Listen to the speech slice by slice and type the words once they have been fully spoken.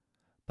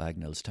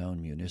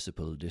Bagnallstown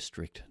Municipal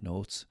District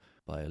notes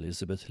by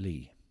Elizabeth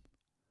Lee.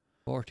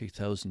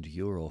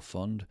 €40,000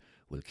 fund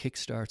will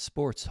kickstart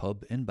Sports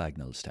Hub in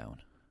Bagnallstown.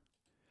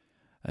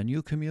 A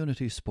new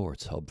community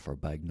sports hub for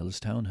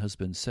Bagnallstown has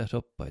been set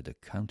up by the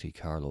County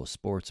Carlow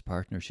Sports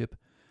Partnership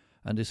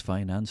and is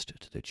financed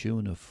to the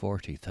tune of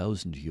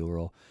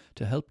 €40,000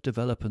 to help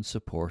develop and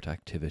support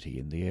activity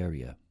in the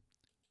area.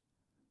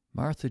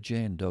 Martha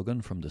Jane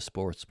Duggan from the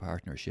Sports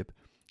Partnership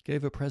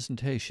gave a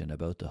presentation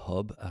about the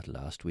hub at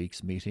last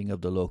week's meeting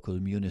of the local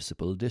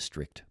municipal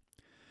district.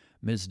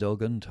 Ms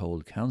Duggan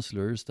told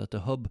councillors that the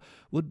hub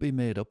would be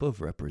made up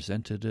of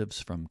representatives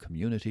from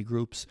community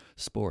groups,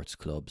 sports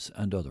clubs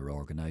and other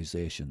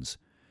organisations,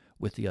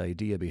 with the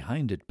idea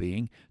behind it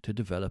being to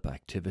develop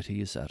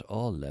activities at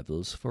all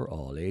levels for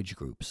all age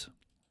groups.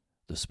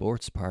 The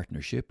Sports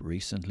Partnership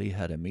recently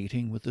had a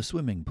meeting with the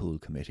Swimming Pool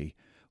Committee,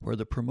 where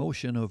the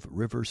promotion of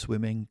river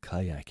swimming,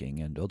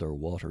 kayaking and other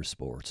water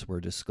sports were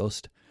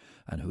discussed,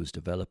 and whose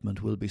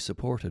development will be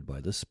supported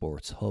by the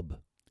Sports Hub.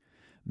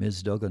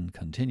 Ms Duggan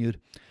continued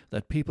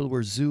that people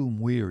were Zoom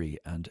weary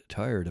and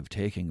tired of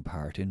taking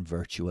part in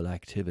virtual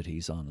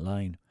activities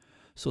online,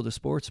 so the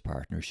Sports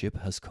Partnership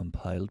has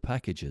compiled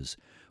packages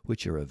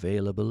which are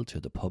available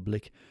to the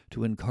public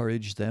to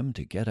encourage them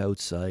to get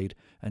outside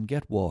and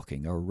get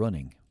walking or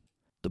running.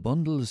 The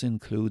bundles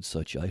include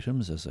such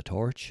items as a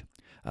torch,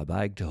 a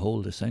bag to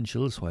hold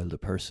essentials while the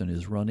person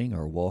is running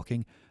or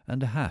walking,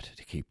 and a hat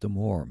to keep them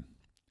warm.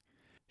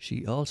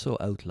 She also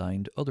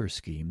outlined other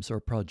schemes or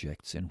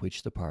projects in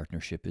which the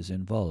partnership is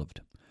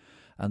involved,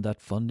 and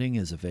that funding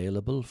is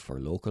available for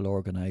local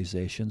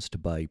organisations to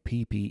buy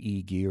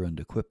PPE gear and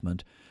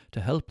equipment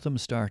to help them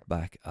start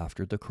back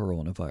after the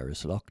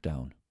coronavirus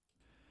lockdown.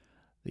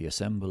 The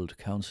assembled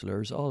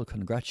councillors all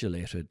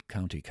congratulated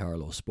County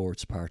Carlow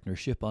Sports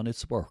Partnership on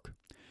its work,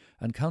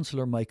 and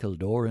Councillor Michael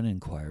Doran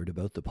inquired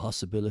about the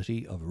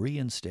possibility of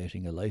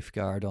reinstating a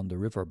lifeguard on the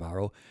River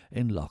Barrow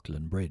in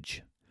Loughlin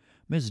Bridge.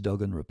 Ms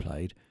Duggan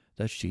replied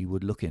that she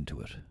would look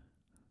into it.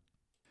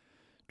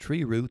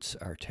 Tree roots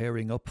are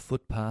tearing up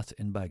footpath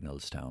in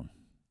Bagnallstown.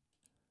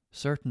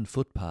 Certain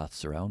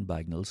footpaths around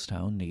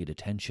Bagnallstown need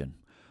attention,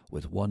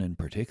 with one in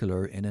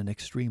particular in an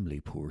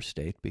extremely poor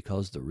state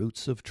because the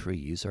roots of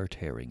trees are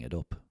tearing it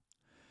up.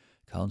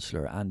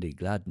 Councillor Andy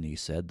Gladney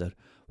said that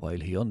while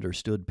he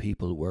understood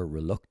people were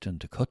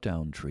reluctant to cut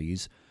down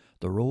trees,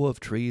 the row of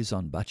trees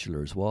on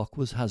Bachelor's Walk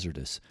was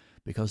hazardous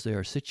because they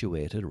are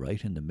situated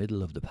right in the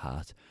middle of the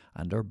path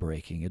and are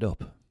breaking it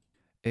up.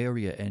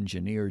 Area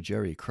engineer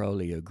Jerry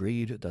Crowley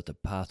agreed that the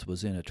path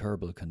was in a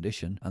terrible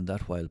condition and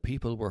that while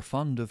people were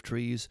fond of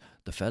trees,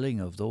 the felling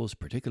of those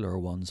particular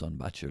ones on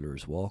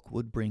Bachelor's Walk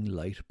would bring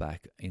light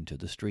back into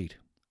the street.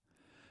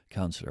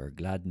 Councillor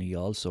Gladney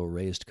also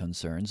raised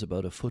concerns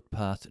about a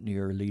footpath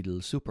near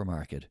Lidl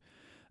supermarket,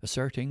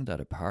 asserting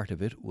that a part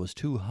of it was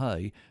too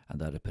high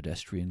and that a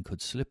pedestrian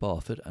could slip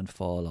off it and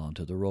fall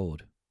onto the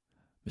road.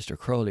 Mr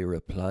Crowley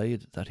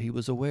replied that he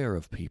was aware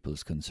of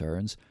people's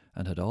concerns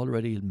and had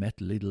already met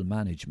Lidl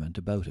management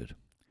about it.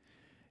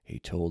 He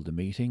told the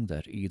meeting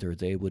that either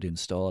they would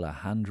install a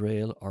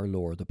handrail or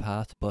lower the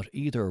path, but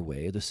either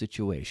way the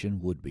situation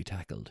would be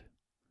tackled.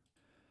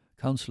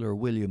 Councillor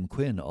William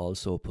Quinn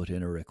also put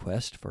in a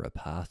request for a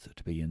path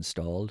to be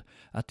installed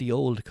at the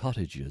old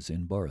cottages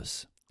in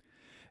Borris.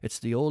 It's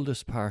the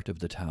oldest part of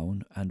the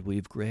town and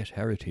we've great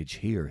heritage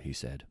here, he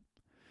said.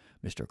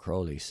 Mr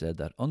Crowley said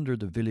that under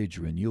the Village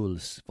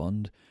Renewals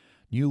Fund,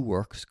 new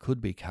works could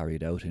be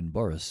carried out in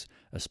Borris,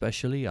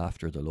 especially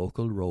after the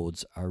local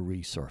roads are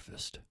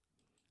resurfaced.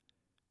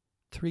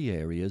 3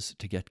 areas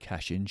to get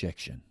cash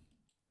injection.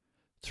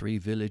 3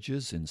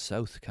 villages in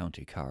South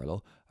County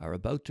Carlow are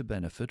about to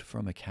benefit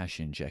from a cash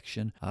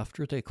injection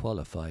after they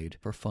qualified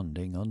for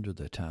funding under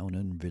the Town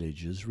and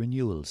Villages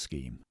Renewal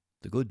Scheme.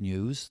 The good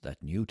news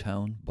that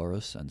Newtown,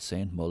 Borris and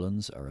St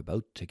Mullins are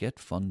about to get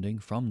funding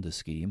from the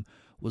scheme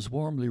was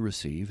warmly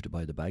received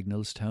by the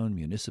Bagnallstown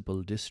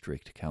Municipal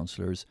District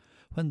councillors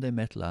when they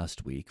met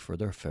last week for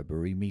their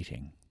February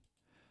meeting.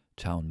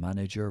 Town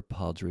Manager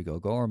Padraig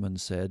O'Gorman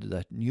said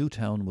that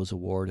Newtown was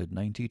awarded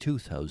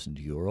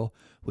 €92,000,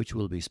 which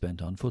will be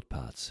spent on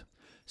footpaths.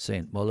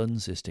 St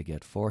Mullins is to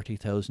get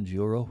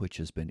 €40,000, which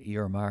has been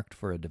earmarked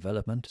for a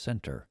development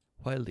centre,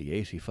 while the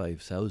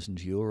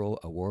 €85,000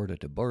 awarded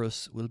to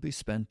Borris will be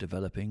spent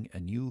developing a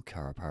new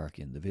car park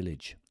in the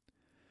village.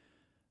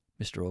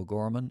 Mr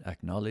O'Gorman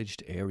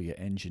acknowledged area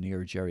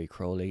engineer Jerry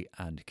Crowley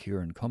and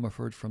Kieran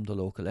Comerford from the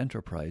local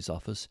enterprise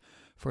office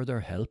for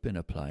their help in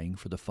applying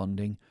for the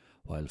funding,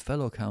 while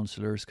fellow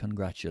councillors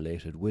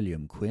congratulated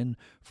William Quinn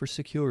for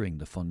securing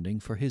the funding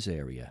for his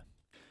area.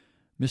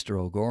 Mr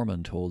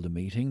O'Gorman told the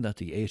meeting that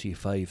the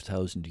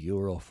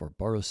 €85,000 for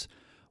Borris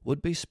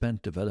would be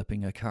spent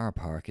developing a car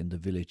park in the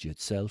village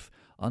itself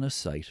on a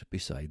site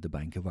beside the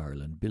Bank of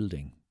Ireland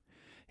building.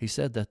 He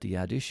said that the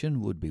addition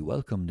would be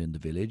welcomed in the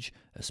village,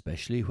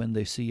 especially when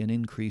they see an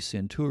increase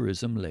in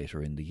tourism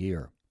later in the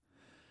year.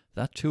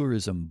 That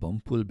tourism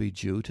bump will be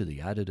due to the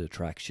added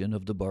attraction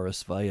of the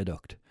Borris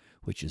Viaduct,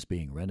 which is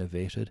being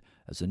renovated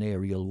as an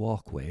aerial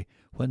walkway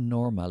when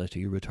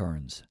normality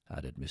returns,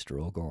 added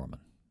Mr O'Gorman.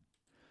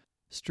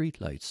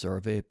 Streetlight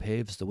survey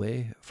paves the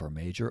way for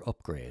major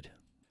upgrade.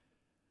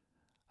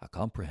 A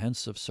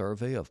comprehensive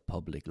survey of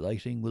public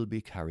lighting will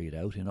be carried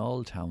out in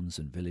all towns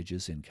and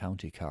villages in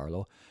County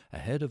Carlow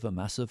ahead of a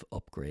massive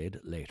upgrade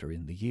later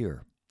in the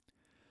year.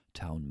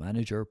 Town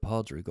Manager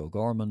Padraig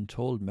O'Gorman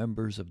told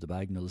members of the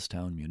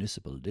Bagnallstown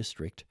Municipal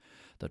District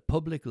that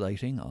public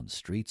lighting on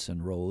streets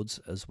and roads,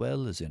 as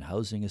well as in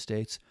housing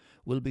estates,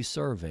 will be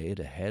surveyed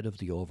ahead of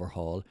the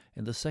overhaul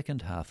in the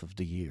second half of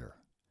the year.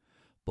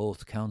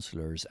 Both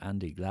councillors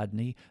Andy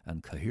Gladney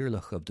and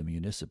Cathaoirleach of the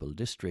Municipal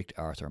District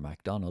Arthur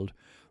MacDonald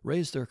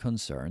raised their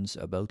concerns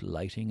about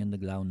lighting in the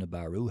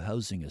Glounabaroo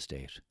housing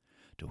estate,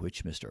 to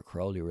which Mr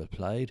Crowley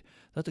replied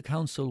that the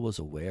council was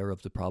aware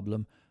of the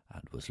problem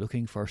and was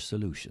looking for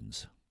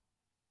solutions.